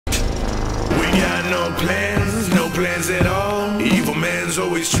no plans at all. Evil man's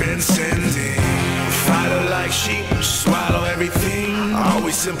always transcending. Fighter like sheep, swallow everything.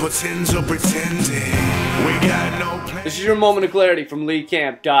 Always simpletons or pretending. We got no plans. This is your moment of clarity from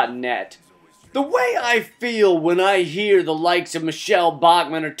LeeCamp.net. The way I feel when I hear the likes of Michelle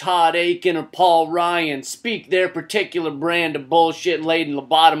Bachmann or Todd Aiken or Paul Ryan speak their particular brand of bullshit-laden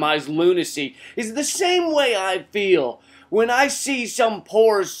lobotomized lunacy is the same way I feel when I see some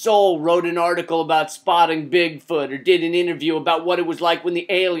poor soul wrote an article about spotting Bigfoot or did an interview about what it was like when the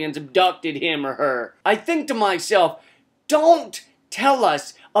aliens abducted him or her. I think to myself, don't tell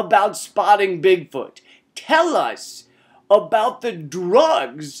us about spotting Bigfoot. Tell us about the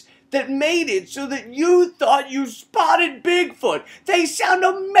drugs that made it so that you thought you spotted Bigfoot. They sound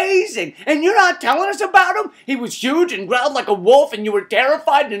amazing, and you're not telling us about him? He was huge and growled like a wolf, and you were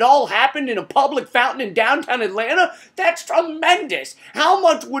terrified, and it all happened in a public fountain in downtown Atlanta? That's tremendous. How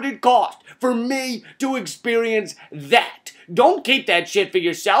much would it cost for me to experience that? Don't keep that shit for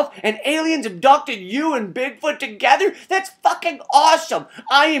yourself. And aliens abducted you and Bigfoot together? That's fucking awesome.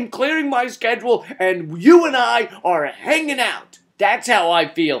 I am clearing my schedule, and you and I are hanging out. That's how I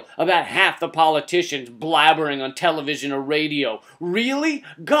feel about half the politicians blabbering on television or radio. Really?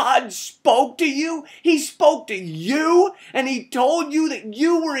 God spoke to you? He spoke to you? And he told you that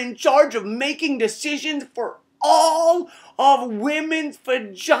you were in charge of making decisions for all of women's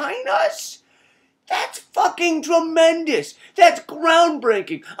vaginas? That's fucking tremendous. That's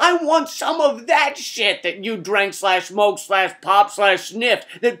groundbreaking. I want some of that shit that you drank / smoked / pop / sniffed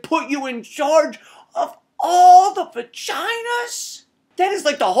that put you in charge of all the vaginas? That is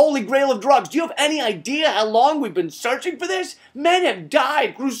like the holy grail of drugs. Do you have any idea how long we've been searching for this? Men have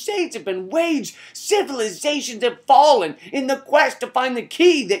died, crusades have been waged, civilizations have fallen in the quest to find the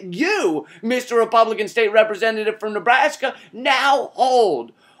key that you, Mr. Republican State Representative from Nebraska, now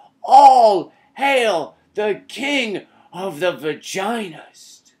hold. All hail the king of the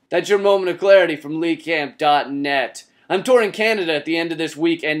vaginas. That's your moment of clarity from LeeCamp.net. I'm touring Canada at the end of this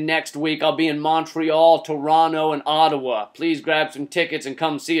week, and next week I'll be in Montreal, Toronto, and Ottawa. Please grab some tickets and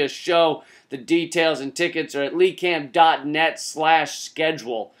come see a show. The details and tickets are at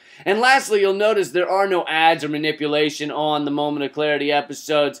LeeCamp.net/schedule. And lastly, you'll notice there are no ads or manipulation on the Moment of Clarity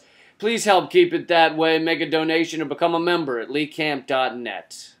episodes. Please help keep it that way. Make a donation or become a member at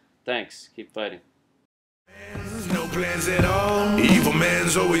LeeCamp.net. Thanks. Keep fighting. No plans at all. Evil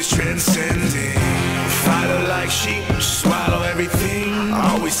man's always transcending. Fighter like sheep, swallow everything.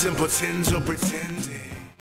 Always simpletons or pretending.